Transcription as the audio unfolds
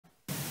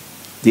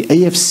the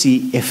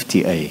AFC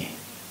FTA,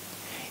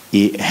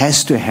 it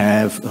has to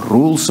have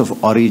rules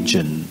of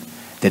origin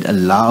that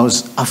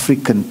allows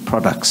African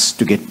products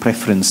to get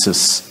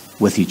preferences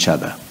with each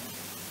other.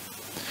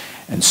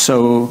 And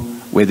so,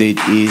 whether it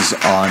is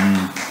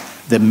on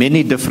the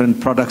many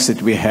different products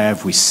that we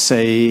have, we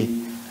say,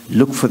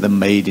 look for the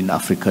Made in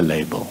Africa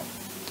label.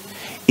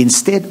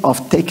 Instead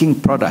of taking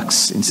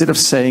products, instead of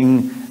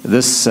saying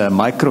this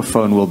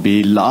microphone will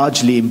be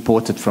largely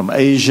imported from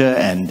Asia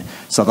and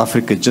South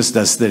Africa just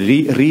does the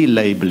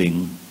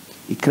relabeling,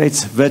 it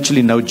creates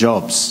virtually no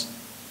jobs.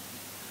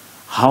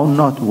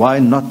 Why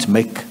not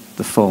make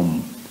the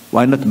foam?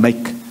 Why not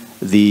make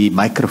the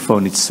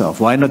microphone itself?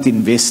 Why not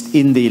invest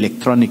in the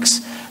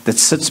electronics that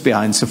sits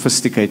behind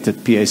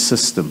sophisticated PA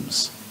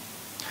systems?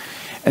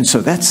 And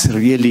so that's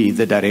really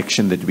the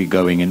direction that we're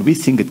going, and we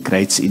think it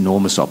creates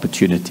enormous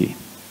opportunity.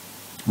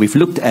 We've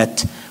looked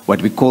at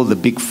what we call the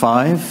Big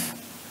Five,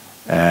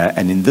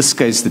 and in this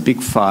case, the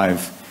Big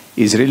Five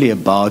is really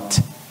about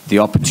the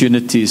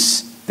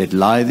opportunities that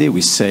lie there.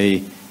 We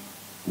say,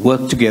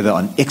 work together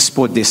on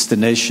export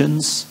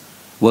destinations,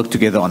 work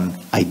together on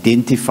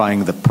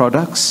identifying the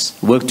products,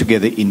 work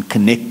together in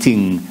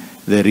connecting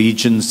the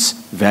region's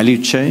value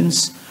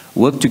chains,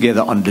 work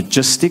together on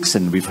logistics,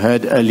 and we've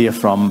heard earlier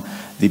from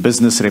the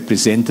business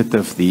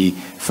representative the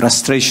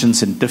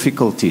frustrations and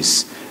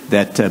difficulties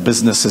that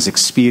businesses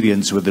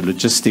experience with the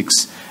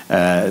logistics,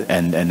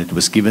 and it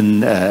was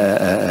given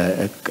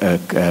a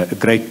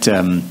great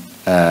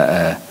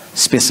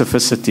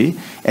specificity.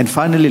 And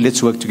finally,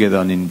 let's work together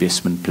on an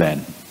investment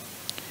plan.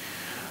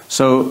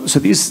 So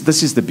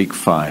this is the Big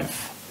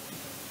Five.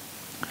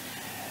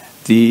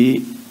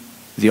 The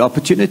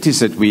opportunities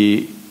that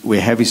we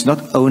have is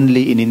not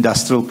only in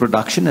industrial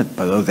production,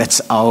 although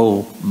that's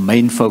our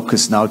main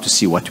focus now to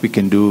see what we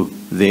can do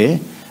there.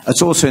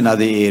 It's also in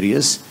other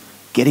areas,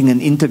 getting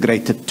an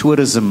integrated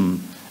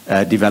tourism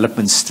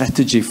development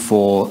strategy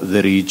for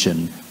the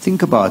region.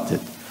 Think about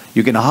it.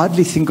 You can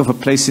hardly think of a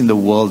place in the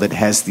world that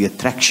has the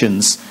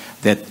attractions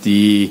that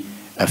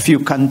a few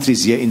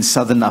countries here in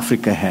Southern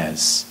Africa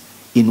has.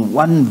 In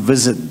one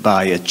visit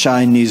by a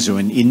Chinese or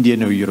an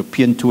Indian or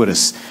European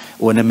tourist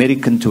or an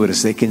American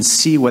tourist, they can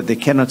see what they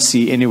cannot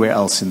see anywhere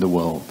else in the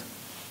world.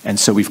 And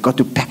so we've got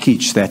to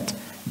package that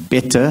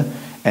better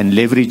and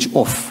leverage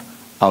off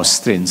our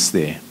strengths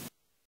there.